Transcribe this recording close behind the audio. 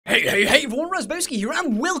Hey everyone, Razbowski here,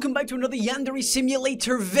 and welcome back to another Yandere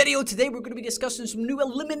Simulator video. Today we're going to be discussing some new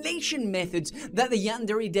elimination methods that the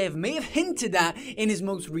Yandere Dev may have hinted at in his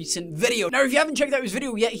most recent video. Now, if you haven't checked out his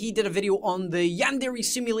video yet, he did a video on the Yandere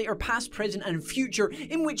Simulator past, present, and future,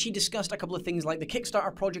 in which he discussed a couple of things like the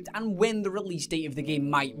Kickstarter project and when the release date of the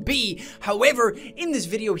game might be. However, in this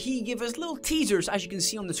video, he gave us little teasers, as you can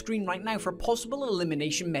see on the screen right now, for possible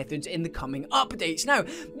elimination methods in the coming updates. Now,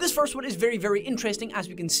 this first one is very interesting. As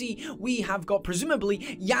we can see, we have got presumably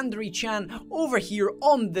Yandere-Chan over here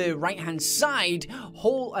on the right hand side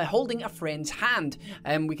holding a friend's hand.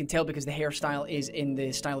 We can tell because the hairstyle is in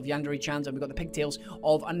the style of Yandere-Chan's, and we've got the pigtails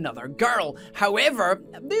of another girl. However,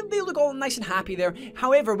 they look all nice and happy there.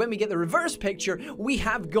 However, when we get the reverse picture, we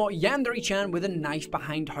have got Yandere-Chan with a knife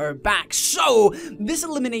behind her back. So this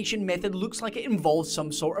elimination method looks like it involves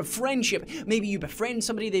some sort of friendship. Maybe you befriend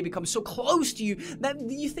somebody, they become so close to you that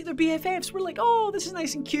you think they're BFFs. We're like, oh, this is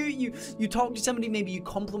nice and cute. You talk to somebody, maybe you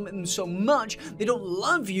compliment them so much, they don't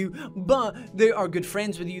love you, but they are good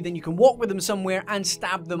friends with you. Then you can walk with them somewhere and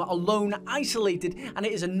stab them alone, isolated, and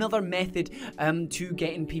it is another method to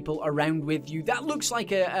getting people around with you. That looks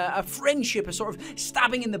like a friendship, a sort of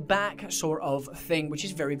stabbing in the back sort of thing, which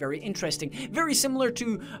is very interesting. Very similar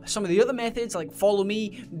to some of the other methods, like follow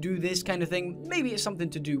me, do this kind of thing. Maybe it's something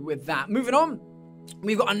to do with that. Moving on.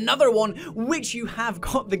 We've got another one, which you have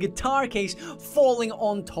got the guitar case falling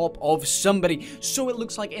on top of somebody. So it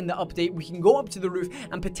looks like in the update, we can go up to the roof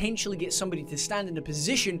and potentially get somebody to stand in a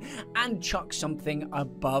position and chuck something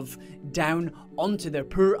above down onto their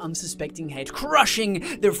poor unsuspecting head,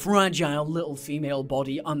 crushing their fragile little female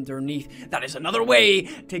body underneath. That is another way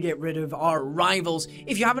to get rid of our rivals.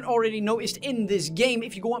 If you haven't already noticed in this game,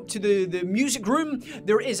 if you go up to the music room,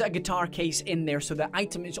 there is a guitar case in there, so the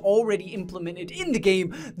item is already implemented in the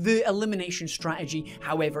game. The elimination strategy,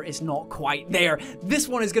 however, is not quite there. This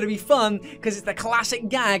one is going to be fun because it's the classic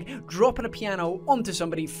gag, dropping a piano onto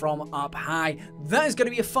somebody from up high. That is going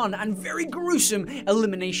to be a fun and very gruesome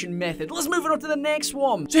elimination method. Let's move on to the next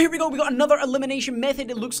one. So here we go. We got another elimination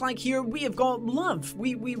method. It looks like here we have got love.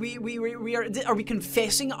 Are we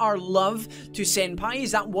confessing our love to senpai?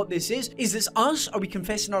 Is that what this is? Is this us? Are we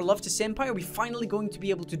confessing our love to senpai? Are we finally going to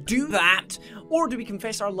be able to do that? Or do we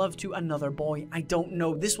confess our love to another boy? I don't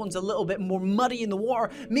know. This one's a little bit more muddy in the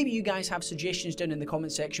water. Maybe you guys have suggestions down in the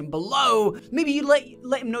comment section below. Maybe you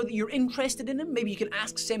let him know that you're interested in him. Maybe you can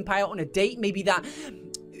ask senpai out on a date. Maybe that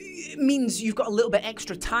means you've got a little bit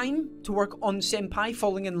extra time to work on senpai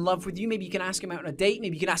falling in love with you. Maybe you can ask him out on a date.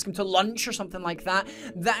 Maybe you can ask him to lunch or something like that.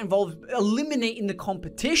 That involves eliminating the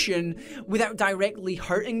competition without directly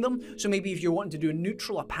hurting them. So maybe if you're wanting to do a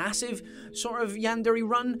neutral, a passive sort of Yandere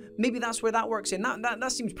run, maybe that's where that works in.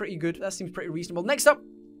 That seems pretty good. That seems pretty reasonable. Next up,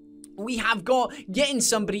 we have got getting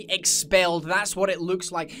somebody expelled. That's what it looks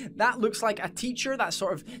like. That looks like a teacher, that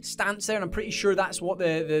sort of stance there, and I'm pretty sure that's what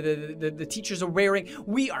the teachers are wearing.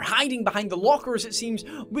 We are hiding behind the lockers, it seems.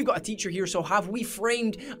 We've got a teacher here, so have we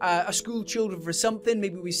framed a school children for something?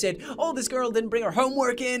 Maybe we said, oh, this girl didn't bring her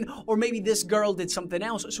homework in, or maybe this girl did something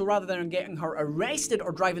else. So rather than getting her arrested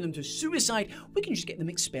or driving them to suicide, we can just get them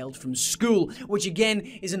expelled from school, which again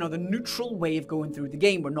is another neutral way of going through the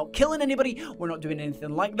game. We're not killing anybody. We're not doing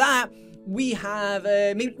anything like that. We have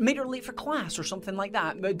made her late for class or something like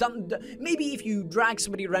that. Maybe if you drag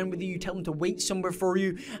somebody around with you, you tell them to wait somewhere for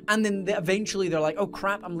you, and then eventually they're like, oh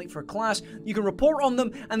crap, I'm late for class. You can report on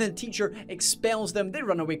them, and then the teacher expels them. They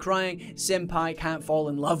run away crying. Senpai can't fall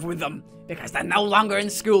in love with them because they're no longer in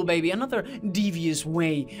school, baby. Another devious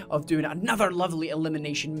way of doing it. Another lovely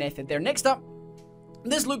elimination method there. Next up,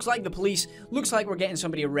 this looks like the police. Looks like we're getting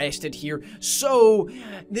somebody arrested here. So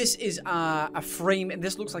this is a frame.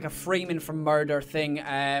 This looks like a framing for murder thing.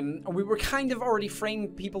 We were kind of already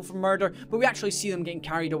framed people for murder, but we actually see them getting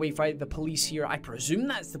carried away by the police here. I presume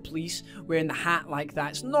that's the police wearing the hat like that.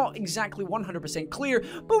 It's not exactly 100% clear,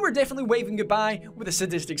 but we're definitely waving goodbye with a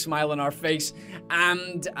sadistic smile on our face.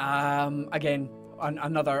 And again,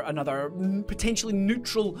 another potentially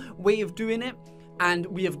neutral way of doing it. And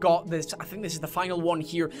we have got this, I think this is the final one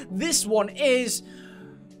here. This one is,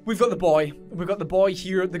 we've got the boy. We've got the boy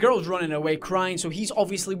here. The girl's running away crying, so he's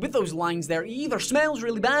obviously, with those lines there, he either smells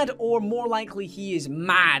really bad or more likely he is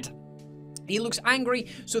mad. He looks angry,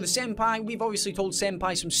 so the senpai, we've obviously told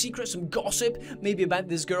senpai some secrets, some gossip, maybe about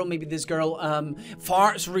this girl, maybe this girl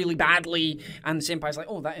farts really badly, and the senpai's like,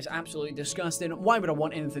 oh, that is absolutely disgusting, why would I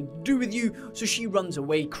want anything to do with you? So she runs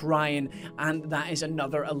away crying, and that is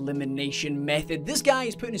another elimination method. This guy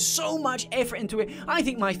is putting so much effort into it. I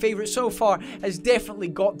think my favorite so far has definitely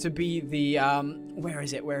got to be the, where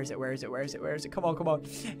is it? Come on.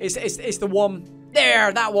 It's the one,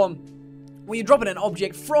 there, that one. When you're dropping an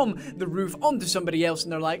object from the roof onto somebody else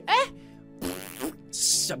and they're like,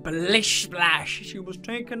 splish splash, she was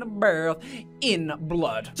taking a bath in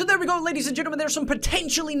blood. So there we go, ladies and gentlemen, there's some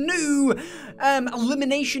potentially new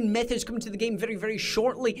elimination methods coming to the game very, very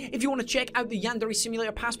shortly. If you want to check out the Yandere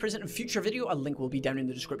Simulator past, present, and future video, a link will be down in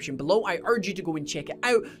the description below. I urge you to go and check it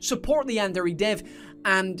out, support the Yandere Dev,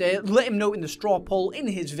 and let him know in the straw poll in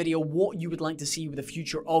his video what you would like to see with the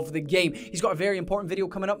future of the game. He's got a very important video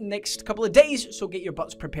coming up next couple of days, so get your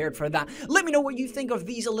butts prepared for that. Let me know what you think of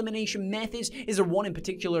these elimination methods. Is there one in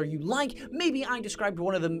particular you like? Maybe I described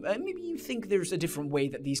one of them. Maybe you think there's a different way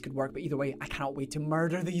that these could work, but either way, I cannot wait to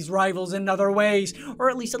murder these rivals in other ways, or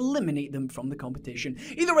at least eliminate them from the competition.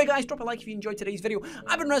 Either way, guys, drop a like if you enjoyed today's video.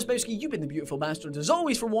 I've been Razbowski, you've been the beautiful bastards as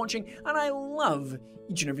always for watching, and I love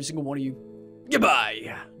each and every single one of you.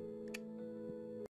 Goodbye!